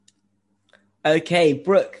Okay,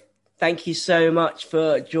 Brooke, thank you so much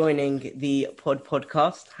for joining the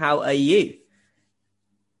podcast. How are you?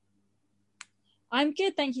 I'm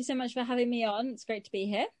good. Thank you so much for having me on. It's great to be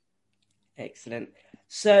here. Excellent.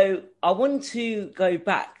 So I want to go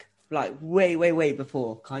back like way, way, way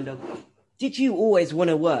before. Did you always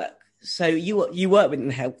want to work? So you work within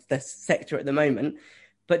the health sector at the moment,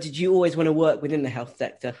 but did you always want to work within the health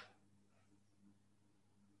sector?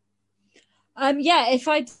 Yeah, if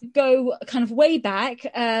I go kind of way back,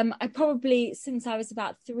 I probably since I was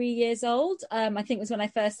about 3 years old, I think was when I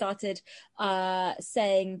first started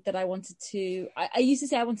saying that I wanted to. I used to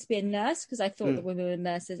say I wanted to be a nurse because I thought that women were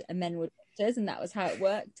nurses and men were doctors, and that was how it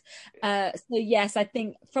worked. So yes, I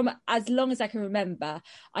think from as long as I can remember,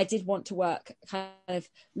 I did want to work kind of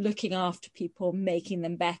looking after people, making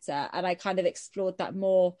them better, and I kind of explored that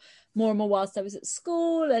more and more whilst I was at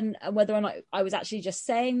school, and whether or not I was actually just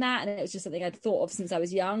saying that and it was just something I'd thought of since I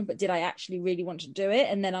was young, but did I actually really want to do it?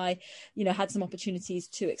 And then I had some opportunities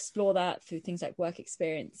to explore that through things like work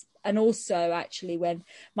experience. And also actually when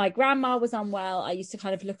my grandma was unwell, I used to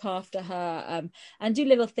kind of look after her and do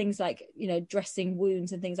little things like dressing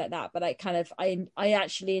wounds and things like that. But I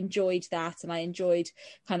actually enjoyed that, and I enjoyed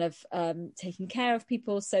kind of taking care of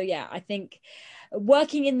people. So yeah, I think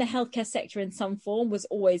working in the healthcare sector in some form was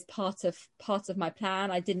always part of my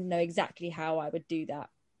plan. I didn't know exactly how I would do that.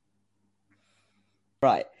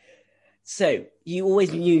 Right. So you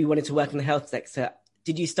always knew you wanted to work in the health sector.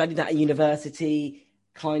 Did you study that at university?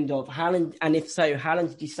 Kind of. How long? And if so, how long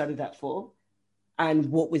did you study that for?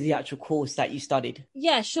 And what was the actual course that you studied?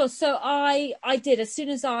 Yeah, sure. So I did, as soon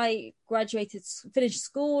as I graduated, finished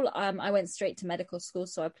school, I went straight to medical school.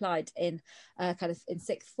 So I applied in kind of in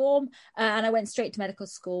sixth form, and I went straight to medical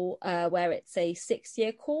school, where it's a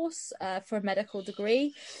 6-year course for a medical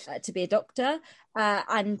degree to be a doctor.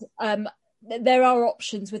 And there are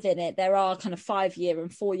options within it. There are kind of 5-year and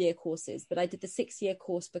 4-year courses, but I did the 6-year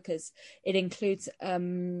course because it includes like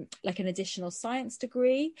an additional science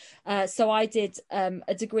degree. So I did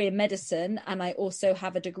a degree in medicine, and I also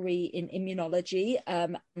have a degree in immunology.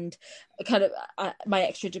 And kind of my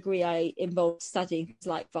extra degree, I involved studying things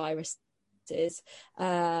like viruses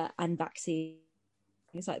and vaccines,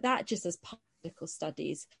 things like that, just as part of medical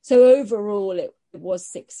studies. So overall, it was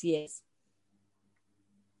 6 years.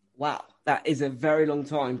 Wow, that is a very long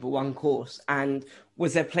time for one course. And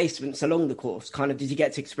was there placements along the course? Kind of, did you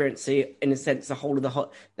get to experience, in a sense, the whole of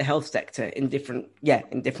the health sector in different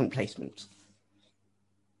placements?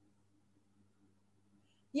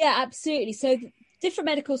 Yeah, absolutely. So different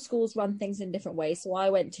medical schools run things in different ways. So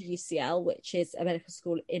I went to UCL, which is a medical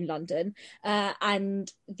school in London, and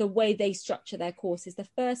the way they structure their courses, the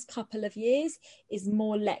first couple of years is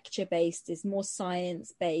more lecture based, is more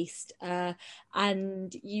science based,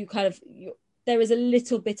 and there is a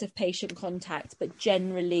little bit of patient contact, but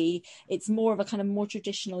generally it's more of a kind of more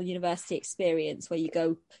traditional university experience where you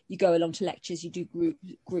go along to lectures, you do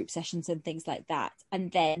group sessions and things like that,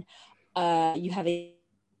 and then you have a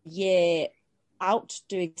year out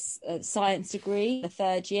doing a science degree the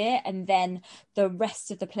third year, and then the rest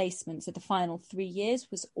of the placements of the final 3 years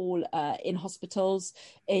was all in hospitals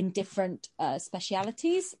in different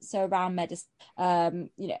specialities, so around medicine,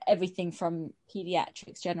 everything from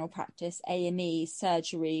pediatrics, general practice, A&E,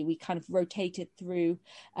 surgery. We kind of rotated through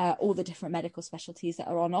all the different medical specialties that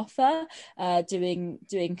are on offer, doing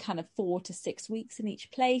kind of 4 to 6 weeks in each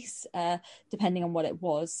place, depending on what it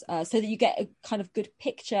was, so that you get a kind of good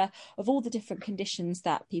picture of all the different conditions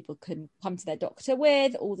that people can come to their doctor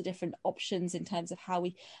with, all the different options in terms of how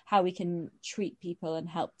we can treat people and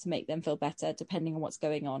help to make them feel better depending on what's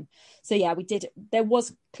going on. So yeah, there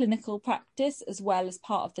was clinical practice as well as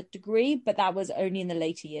part of the degree, but that was only in the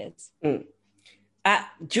later years.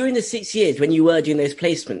 During the 6 years when you were doing those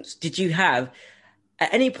placements, did you have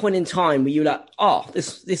at any point in time where you were like, oh,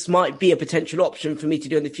 this might be a potential option for me to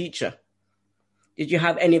do in the future? Did you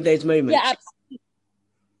have any of those moments? Yeah, absolutely.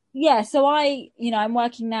 Yeah, so I'm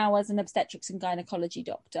working now as an obstetrics and gynecology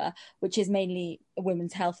doctor, which is mainly a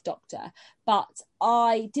women's health doctor. But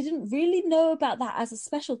I didn't really know about that as a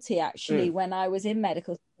specialty, actually, when I was in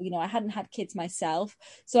medical school. I hadn't had kids myself,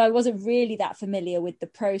 so I wasn't really that familiar with the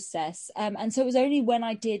process. And so it was only when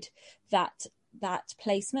I did that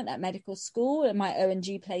placement at medical school and my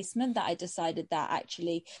O&G placement that I decided that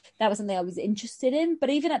actually that was something I was interested in. But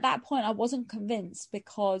even at that point, I wasn't convinced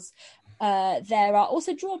because there are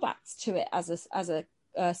also drawbacks to it as a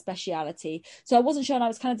speciality. So I wasn't sure, and I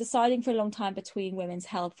was kind of deciding for a long time between women's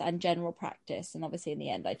health and general practice. And obviously in the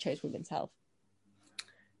end, I chose women's health.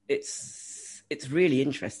 It's really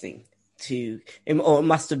interesting or it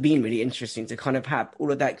must have been really interesting to kind of have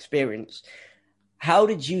all of that experience. how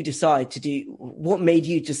did you decide to do, what made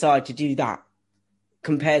you decide to do that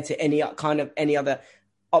compared to any other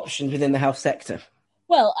options within the health sector?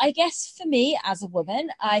 Well, I guess for me as a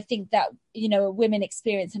woman, I think that, women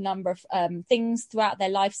experience a number of things throughout their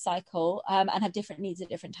life cycle and have different needs at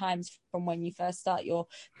different times, from when you first start your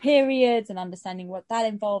periods and understanding what that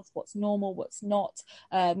involves, what's normal, what's not,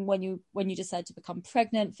 when you decide to become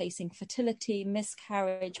pregnant, facing fertility,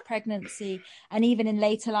 miscarriage, pregnancy, and even in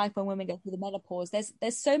later life when women go through the menopause.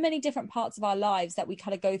 There's so many different parts of our lives that we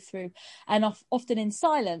kind of go through, and often in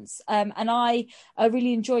silence. And I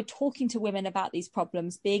really enjoyed talking to women about these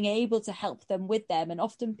problems, being able to help them with them. And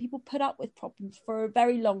often people put up with problems for a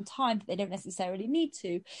very long time that they don't necessarily need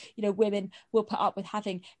to. Women will put up with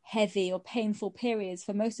having heavy or painful periods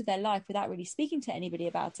for most of their life without really speaking to anybody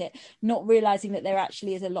about it, not realizing that there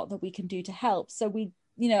actually is a lot that we can do to help. So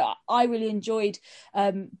I really enjoyed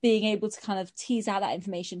being able to kind of tease out that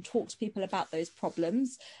information, talk to people about those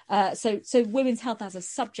problems. So women's health as a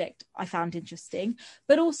subject I found interesting,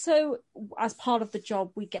 but also as part of the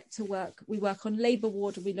job, we work on labour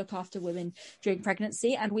ward, and we look after women during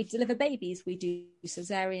pregnancy, and we deliver babies. We do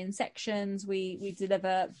cesarean sections, we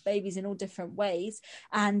deliver babies in all different ways.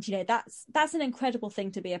 And, that's an incredible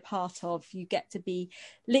thing to be a part of. You get to be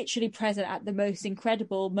literally present at the most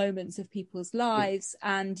incredible moments of people's lives.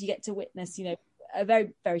 And you get to witness, a very,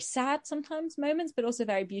 very sad sometimes moments, but also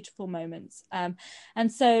very beautiful moments.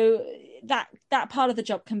 And so that part of the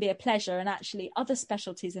job can be a pleasure. And actually other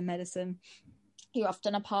specialties in medicine, you're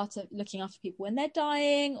often a part of looking after people when they're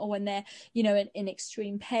dying or when they're, in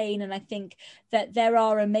extreme pain. And I think that there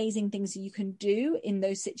are amazing things that you can do in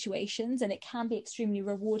those situations, and it can be extremely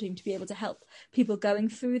rewarding to be able to help people going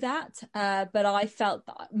through that. But I felt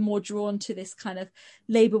more drawn to this kind of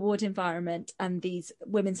labour ward environment and these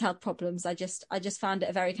women's health problems. I just found it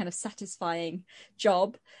a very kind of satisfying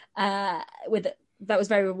job that was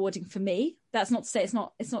very rewarding for me. That's not to say it's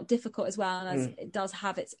not difficult as well, and as it does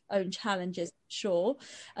have its own challenges, sure.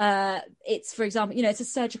 It's, for example, it's a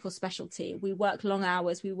surgical specialty. We work long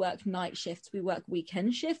hours, we work night shifts, we work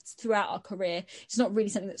weekend shifts throughout our career. It's not really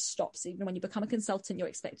something that stops. Even when you become a consultant,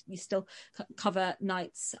 you still cover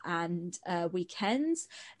nights and weekends.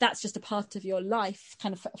 That's just a part of your life,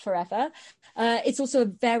 kind of forever. It's also a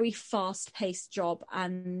very fast-paced job,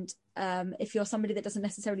 and if you're somebody that doesn't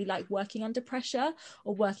necessarily like working under pressure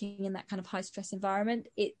or working in that kind of high stress environment,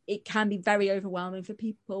 it can be very overwhelming for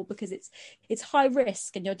people, because it's high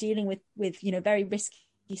risk, and you're dealing with very risky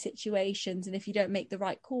situations. And if you don't make the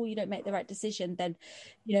right call, you don't make the right decision, then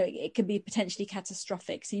it can be potentially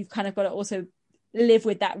catastrophic. So you've kind of got to also live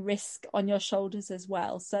with that risk on your shoulders as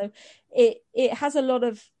well. So it has a lot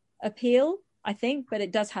of appeal, I think, but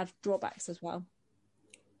it does have drawbacks as well.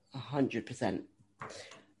 100%.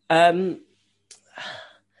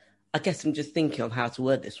 I guess I'm just thinking of how to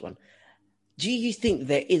word this one. Do you think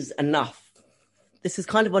there is enough? This is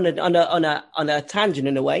kind of on a tangent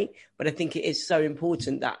in a way, but I think it is so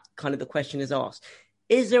important that kind of the question is asked.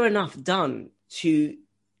 Is there enough done to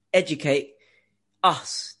educate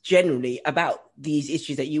us generally about these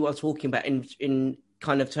issues that you are talking about in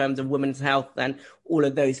kind of terms of women's health and all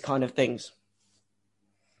of those kind of things?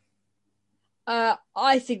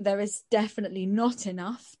 I think there is definitely not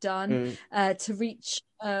enough done to reach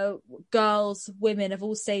girls, women of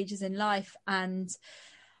all stages in life. And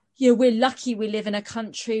we're lucky we live in a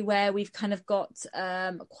country where we've kind of got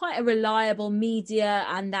quite a reliable media,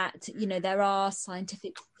 and that there are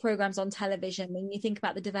scientific programs on television. When you think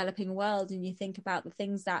about the developing world and you think about the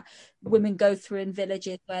things that women go through in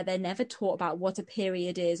villages where they're never taught about what a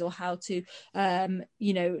period is or how to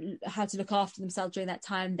how to look after themselves during that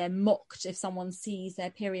time, they're mocked if someone sees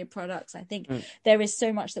their period products. I think there is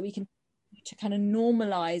so much that we can to kind of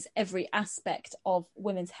normalize every aspect of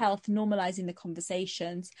women's health, normalizing the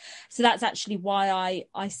conversations. So that's actually why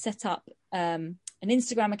I set up an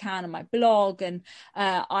Instagram account and my blog, and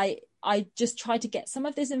I just try to get some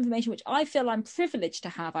of this information, which I feel I'm privileged to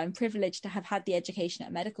have. I'm privileged to have had the education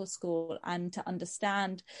at medical school and to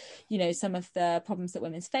understand, some of the problems that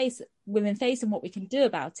women face and what we can do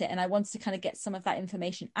about it. And I wanted to kind of get some of that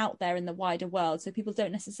information out there in the wider world, so people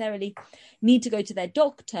don't necessarily need to go to their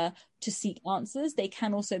doctor to seek answers. They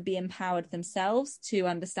can also be empowered themselves to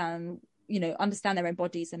understand their own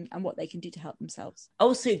bodies and what they can do to help themselves.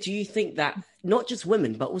 Also, do you think that not just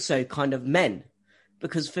women, but also kind of men?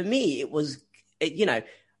 Because for me, it was,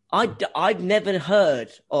 I'd never heard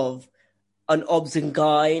of an Obs and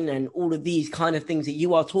Gyns and all of these kind of things that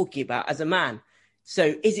you are talking about as a man.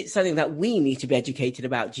 So is it something that we need to be educated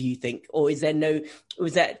about, do you think? Or is there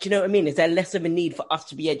Was that, do you know what I mean? Is there less of a need for us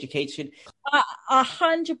to be educated?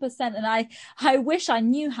 100%, and I wish I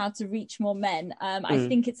knew how to reach more men. I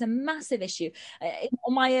think it's a massive issue.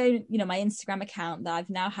 On my own, my Instagram account that I've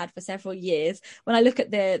now had for several years, when I look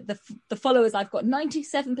at the followers, I've got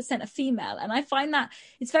 97% are female, and I find that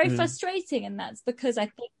it's very frustrating. And that's because I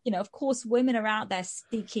think, of course, women are out there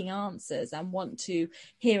seeking answers and want to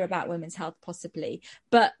hear about women's health possibly,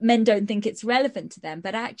 but men don't think it's relevant to them.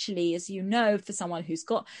 But actually, as you know, for someone who's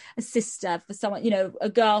got a sister, for someone, a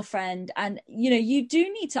girlfriend, and you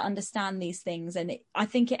do need to understand these things. And I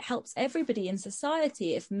think it helps everybody in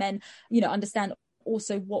society if men understand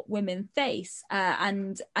also what women face,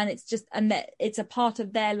 and it's just, and that it's a part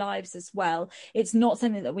of their lives as well. It's not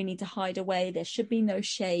something that we need to hide away. There should be no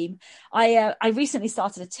shame. I recently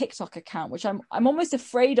started a TikTok account, which I'm almost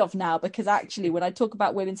afraid of now, because actually when I talk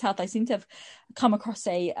about women's health, I seem to have come across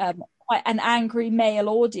quite an angry male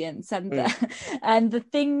audience, and and the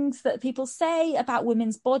things that people say about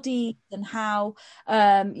women's bodies and how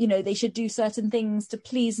they should do certain things to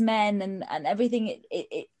please men and everything.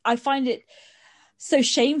 I find it so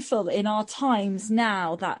shameful in our times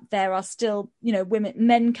now that there are still,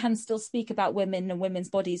 men can still speak about women and women's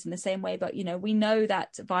bodies in the same way. But, we know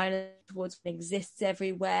that violence towards women exists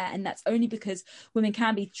everywhere. And that's only because women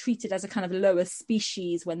can be treated as a kind of lower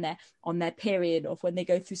species when they're on their period or when they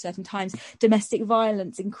go through certain times. Domestic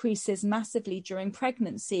violence increases massively during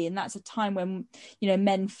pregnancy. And that's a time when,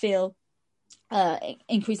 men feel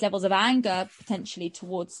increased levels of anger potentially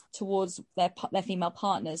towards their female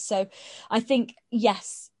partners. So I think,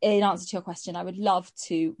 yes, in answer to your question, I would love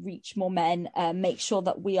to reach more men, make sure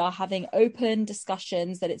that we are having open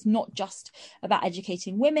discussions, that it's not just about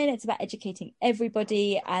educating women, it's about educating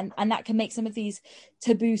everybody, and that can make some of these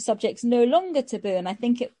taboo subjects no longer taboo. And I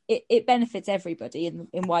think it benefits everybody in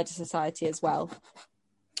wider society as well.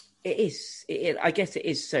 It is. I guess it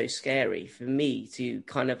is so scary for me to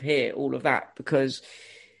kind of hear all of that, because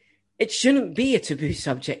it shouldn't be a taboo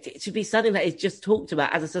subject. It should be something that is just talked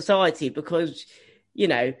about as a society, because,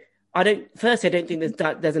 I don't think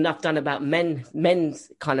there's enough done about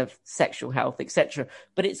men's kind of sexual health, etc.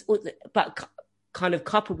 But kind of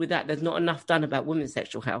coupled with that, there's not enough done about women's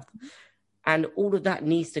sexual health, and all of that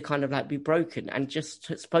needs to kind of like be broken and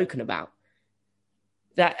just spoken about.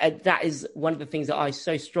 That is one of the things that I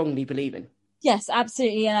so strongly believe in. Yes,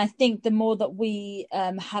 absolutely. And I think the more that we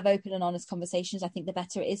have open and honest conversations, I think the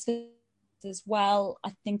better it is for as well.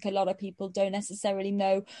 I think a lot of people don't necessarily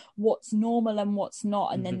know what's normal and what's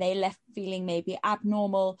not, and then they left feeling maybe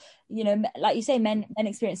abnormal. Like you say, men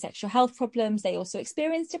experience sexual health problems, they also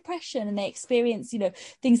experience depression, and they experience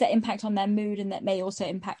things that impact on their mood and that may also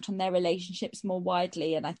impact on their relationships more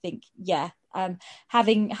widely. And I think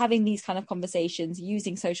having these kind of conversations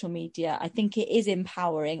using social media, I think it is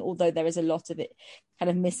empowering, although there is a lot of it kind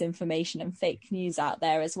of misinformation and fake news out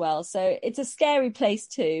there as well. So it's a scary place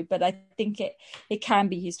too, but I think it can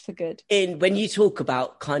be used for good. When you talk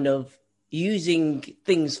about kind of using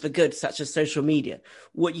things for good, such as social media,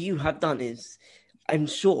 what you have done is, I'm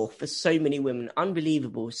sure, for so many women,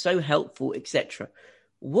 unbelievable, so helpful, etc.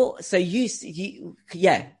 What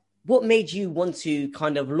made you want to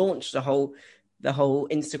kind of launch the whole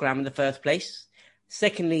Instagram in the first place?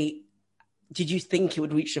 Secondly, did you think it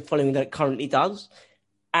would reach the following that it currently does?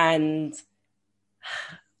 And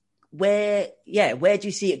where do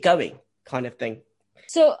you see it going, kind of thing?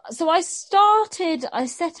 So I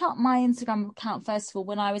set up my Instagram account, first of all,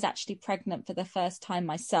 when I was actually pregnant for the first time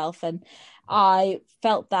myself. And I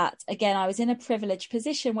felt that, again, I was in a privileged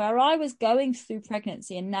position where I was going through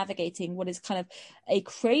pregnancy and navigating what is kind of a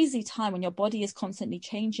crazy time when your body is constantly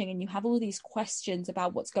changing and you have all these questions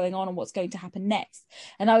about what's going on and what's going to happen next.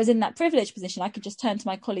 And I was in that privileged position. I could just turn to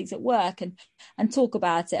my colleagues at work and talk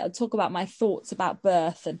about it. I'd talk about my thoughts about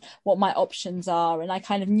birth and what my options are. And I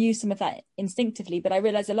kind of knew some of that instinctively, but I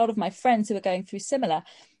realized a lot of my friends who were going through similar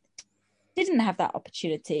didn't have that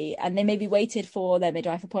opportunity, and they maybe waited for their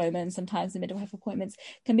midwife appointments. Sometimes the midwife appointments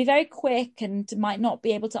can be very quick and might not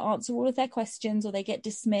be able to answer all of their questions, or they get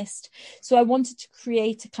dismissed. So I wanted to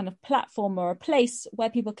create a kind of platform or a place where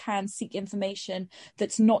people can seek information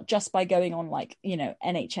that's not just by going on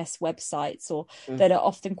NHS websites, or that are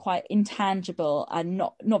often quite intangible and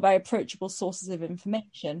not very approachable sources of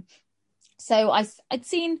information. So I'd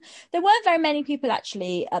seen there weren't very many people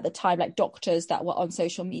actually at the time, like doctors, that were on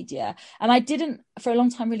social media. And I didn't for a long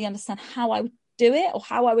time really understand how I would do it or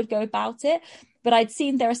how I would go about it. But I'd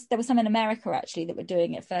seen there were some in America actually that were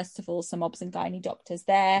doing it. First of all, some Obs and Gyns doctors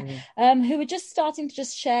there who were just starting to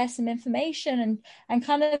just share some information and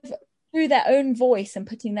kind of through their own voice and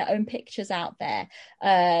putting their own pictures out there,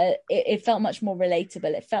 it felt much more relatable.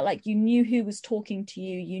 It felt like you knew who was talking to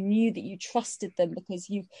you. You knew that you trusted them because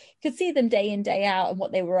you could see them day in, day out and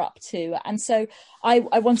what they were up to. And so I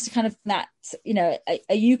wanted to kind of that,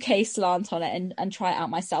 a UK slant on it and try it out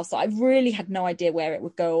myself. So I really had no idea where it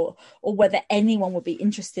would go or whether anyone would be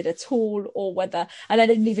interested at all, or whether, and I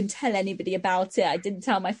didn't even tell anybody about it. I didn't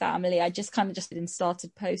tell my family. I just kind of just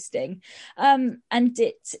started posting. And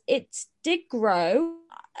it did grow.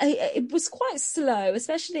 It was quite slow,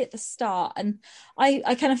 especially at the start. And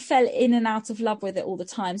I kind of fell in and out of love with it all the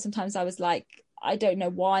time. Sometimes I was like, I don't know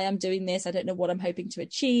why I'm doing this. I don't know what I'm hoping to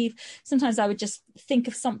achieve. Sometimes I would just think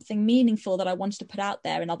of something meaningful that I wanted to put out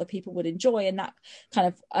there and other people would enjoy. And that kind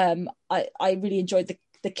of, I really enjoyed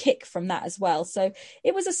the kick from that as well. So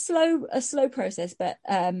it was a slow process, but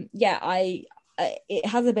it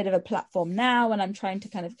has a bit of a platform now, and I'm trying to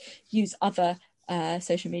kind of use other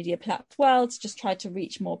social media platforms to just try to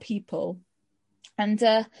reach more people. And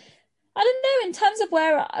I don't know, in terms of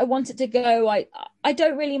where I want it to go, I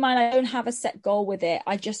don't really mind. I don't have a set goal with it.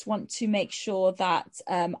 I just want to make sure that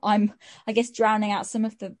I'm, I guess, drowning out some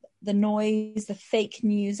of the noise, the fake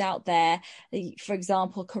news out there. For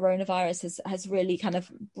example, coronavirus has really kind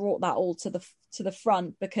of brought that all to the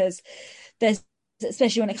front, because there's,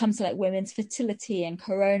 especially when it comes to like women's fertility and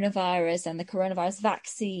coronavirus and the coronavirus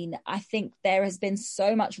vaccine, I think there has been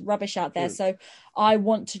so much rubbish out there. So I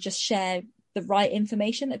want to just share the right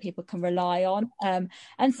information that people can rely on.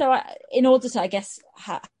 And so in order to, I guess,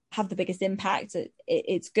 have the biggest impact,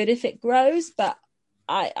 it's good if it grows, but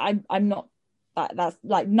I'm not, that's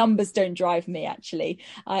like, numbers don't drive me, actually.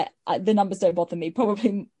 The numbers don't bother me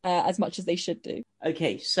probably as much as they should do.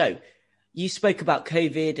 Okay, so you spoke about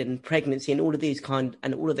COVID and pregnancy and all of those kind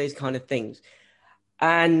of things.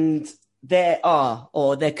 And there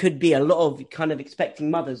could be a lot of kind of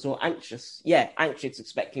expecting mothers or anxious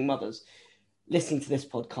expecting mothers listening to this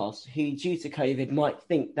podcast who, due to COVID, might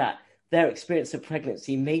think that their experience of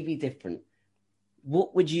pregnancy may be different.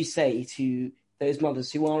 What would you say to those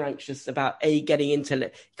mothers who are anxious about getting into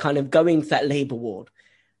kind of going to that labor ward?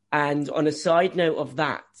 And on a side note of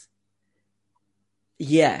that,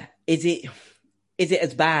 is it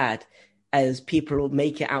as bad as people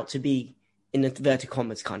make it out to be, in inverted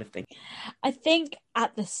commas kind of thing? I think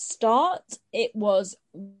at the start it was,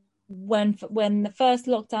 when the first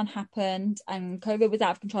lockdown happened and COVID was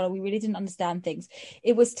out of control, we really didn't understand things.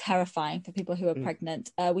 It was terrifying for people who were pregnant.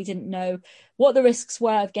 We didn't know what the risks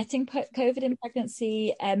were of getting COVID in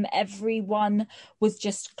pregnancy. Everyone was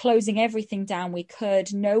just closing everything down we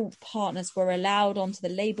could. No partners were allowed onto the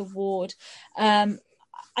labour ward.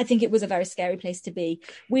 I think it was a very scary place to be.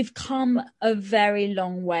 We've come a very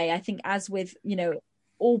long way. I think, as with,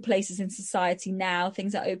 all places in society now,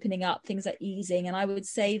 things are opening up, things are easing. And I would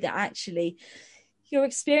say that actually your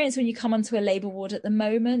experience when you come onto a labour ward at the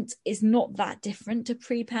moment is not that different to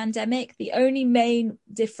pre-pandemic. The only main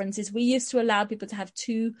difference is we used to allow people to have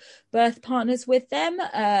two birth partners with them.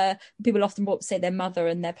 People often say their mother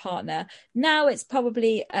and their partner. Now it's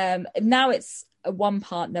probably, one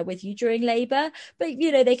partner with you during labor, but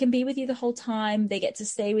they can be with you the whole time. They get to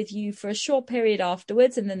stay with you for a short period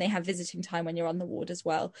afterwards, and then they have visiting time when you're on the ward as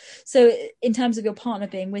well. So in terms of your partner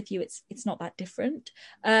being with you, it's not that different.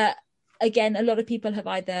 Again, a lot of people have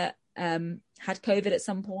either had COVID at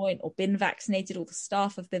some point or been vaccinated, or the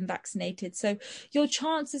staff have been vaccinated. So your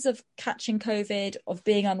chances of catching COVID, of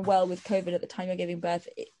being unwell with COVID at the time you're giving birth,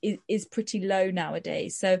 is pretty low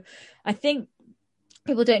nowadays. So I think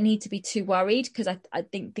people don't need to be too worried, because I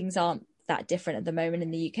think things aren't that different at the moment in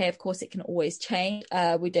the UK. Of course, it can always change.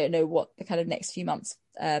 We don't know what the kind of next few months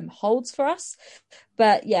holds for us.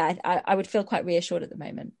 But yeah, I would feel quite reassured at the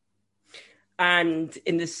moment. And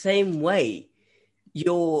in the same way,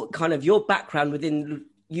 your background at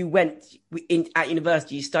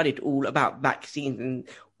university, you studied all about vaccines and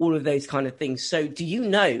all of those kind of things. So do you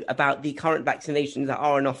know about the current vaccinations that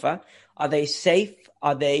are on offer? Are they safe?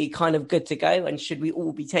 Are they kind of good to go? And should we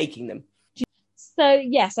all be taking them? So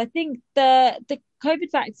yes, I think the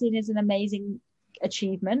COVID vaccine is an amazing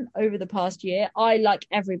achievement over the past year. I, like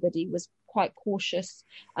everybody, was quite cautious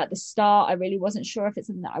at the start. I really wasn't sure if it's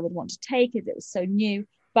something that I would want to take, as it was so new.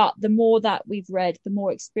 But the more that we've read, the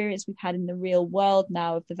more experience we've had in the real world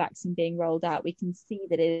now of the vaccine being rolled out, we can see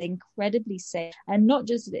that it is incredibly safe. And not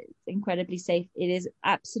just that it's incredibly safe, it is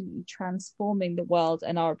absolutely transforming the world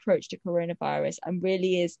and our approach to coronavirus, and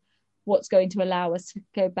really is what's going to allow us to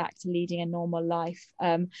go back to leading a normal life.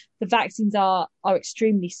 The vaccines are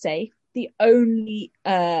extremely safe. The only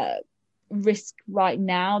risk right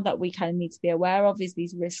now that we kind of need to be aware of is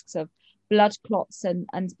these risks of blood clots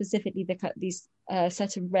and specifically these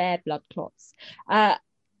certain rare blood clots.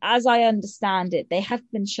 As I understand it, they have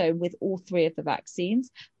been shown with all three of the vaccines,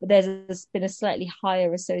 but there's been a slightly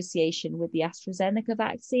higher association with the AstraZeneca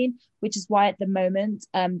vaccine, which is why at the moment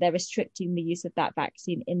they're restricting the use of that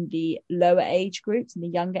vaccine in the lower age groups, in the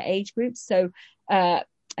younger age groups. So I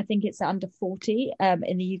think it's under 40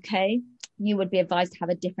 in the UK. You would be advised to have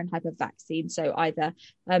a different type of vaccine, so either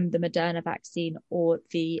the Moderna vaccine or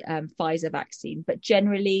the Pfizer vaccine. But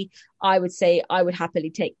generally, I would say I would happily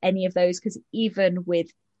take any of those, because even with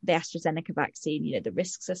the AstraZeneca vaccine, the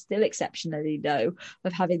risks are still exceptionally low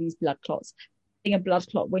of having these blood clots. Having a blood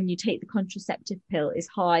clot when you take the contraceptive pill is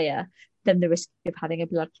higher than the risk of having a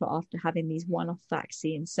blood clot after having these one-off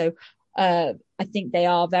vaccines. So I think they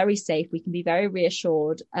are very safe. We can be very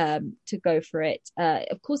reassured to go for it.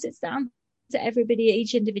 Of course, it's down to everybody,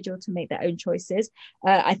 each individual, to make their own choices.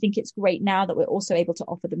 I think it's great now that we're also able to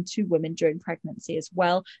offer them to women during pregnancy as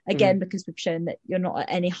well. Again, because we've shown that you're not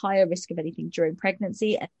at any higher risk of anything during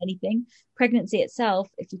pregnancy. And anything, pregnancy itself,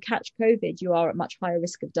 if you catch COVID, you are at much higher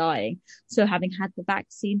risk of dying. So having had the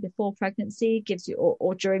vaccine before pregnancy gives you,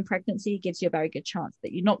 or during pregnancy, gives you a very good chance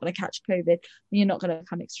that you're not going to catch COVID and you're not going to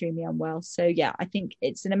become extremely unwell. So yeah, I think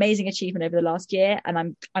it's an amazing achievement over the last year, and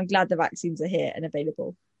I'm glad the vaccines are here and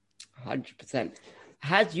available. 100%.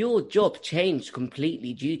 Has your job changed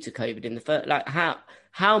completely due to COVID in the first? Like,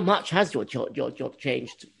 how much has your job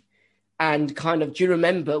changed? And kind of, do you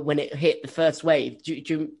remember when it hit the first wave?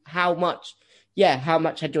 How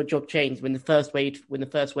much had your job changed when the first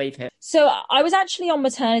wave hit? So I was actually on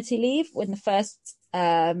maternity leave when the first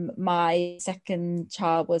my second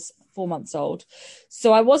child was 4 months old.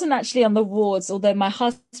 So I wasn't actually on the wards, although my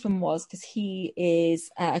husband was, because he is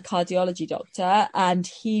a cardiology doctor and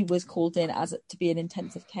he was called in to be an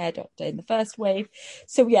intensive care doctor in the first wave.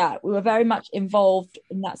 So yeah, we were very much involved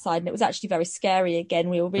in that side, and it was actually very scary. Again,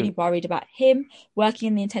 we were really worried about him working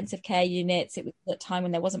in the intensive care units. It was at a time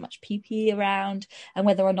when there wasn't much PPE around, and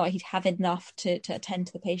whether or not he'd have enough to attend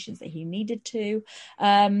to the patients that he needed to.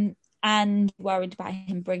 And worried about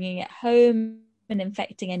him bringing it home and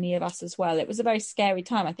infecting any of us as well. It was a very scary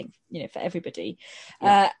time, I think, for everybody.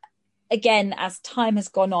 Yeah. Again, as time has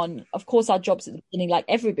gone on, of course, our jobs at the beginning, like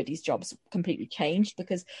everybody's jobs, completely changed,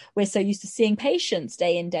 because we're so used to seeing patients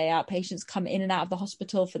day in, day out. Patients come in and out of the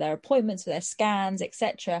hospital for their appointments, for their scans,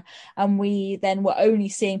 etc. And we then were only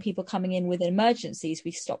seeing people coming in with emergencies. We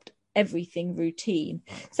stopped everything routine.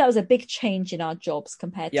 So that was a big change in our jobs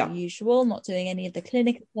compared to usual, not doing any of the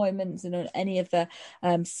clinic appointments and any of the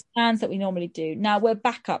scans that we normally do. Now we're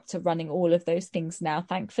back up to running all of those things now,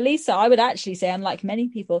 thankfully. So I would actually say, unlike many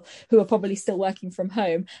people who are probably still working from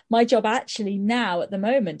home, my job actually now at the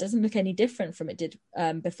moment doesn't look any different from it did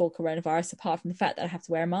before coronavirus, apart from the fact that I have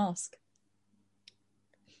to wear a mask.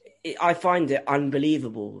 I find it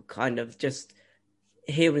unbelievable, kind of just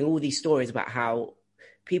hearing all these stories about how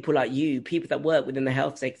people like you, people that work within the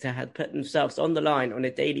health sector, have put themselves on the line on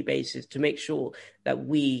a daily basis to make sure that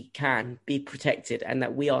we can be protected and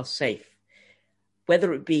that we are safe.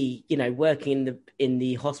 Whether it be, working in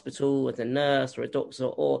the hospital as a nurse or a doctor,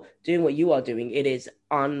 or doing what you are doing, it is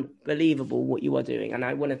unbelievable what you are doing. And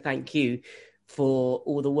I want to thank you for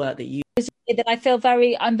all the work that you. That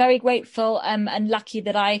I'm very grateful and lucky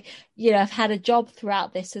that I, have had a job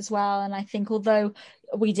throughout this as well. And I think although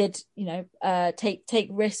we did, take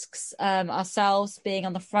risks ourselves, being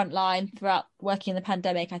on the front line throughout working in the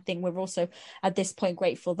pandemic, I think we're also at this point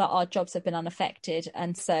grateful that our jobs have been unaffected.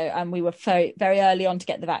 And we were very, very early on to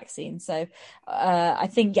get the vaccine. So I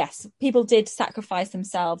think, yes, people did sacrifice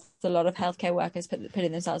themselves. A lot of healthcare workers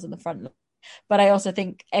putting themselves on the front line. But I also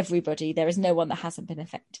think there is no one that hasn't been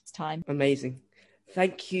affected this time. Amazing.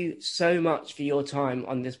 Thank you so much for your time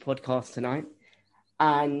on this podcast tonight.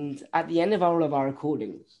 And at the end of all of our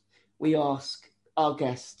recordings, we ask our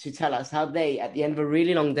guests to tell us how they, at the end of a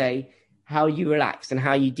really long day, how you relax and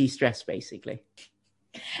how you de-stress, basically.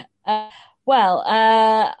 I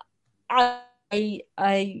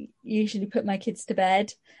usually put my kids to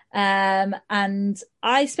bed, and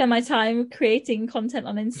I spend my time creating content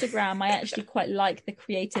on Instagram. I actually quite like the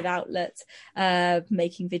creative outlet,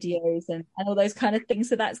 making videos and all those kind of things.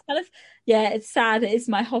 So that's kind of, it's sad. It is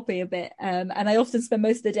my hobby a bit. And I often spend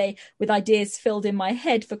most of the day with ideas filled in my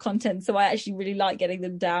head for content. So I actually really like getting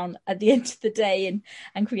them down at the end of the day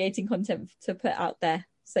and creating content to put out there.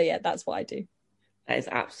 So yeah, that's what I do. That is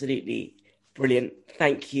absolutely brilliant.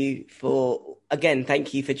 Thank you for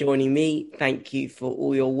joining me. Thank you for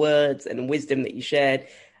all your words and wisdom that you shared.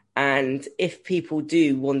 And if people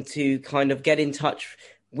do want to kind of get in touch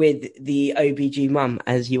with the OBG mum,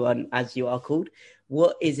 as you are called,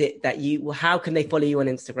 what is it that how can they follow you on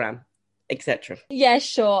Instagram? etc.? Yeah,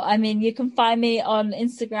 sure. I mean, you can find me on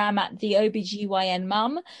Instagram at the OBGYN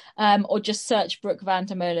mum, or just search Brooke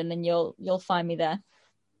Vandermolen and you'll find me there.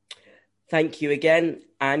 Thank you again,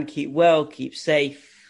 and keep well, keep safe.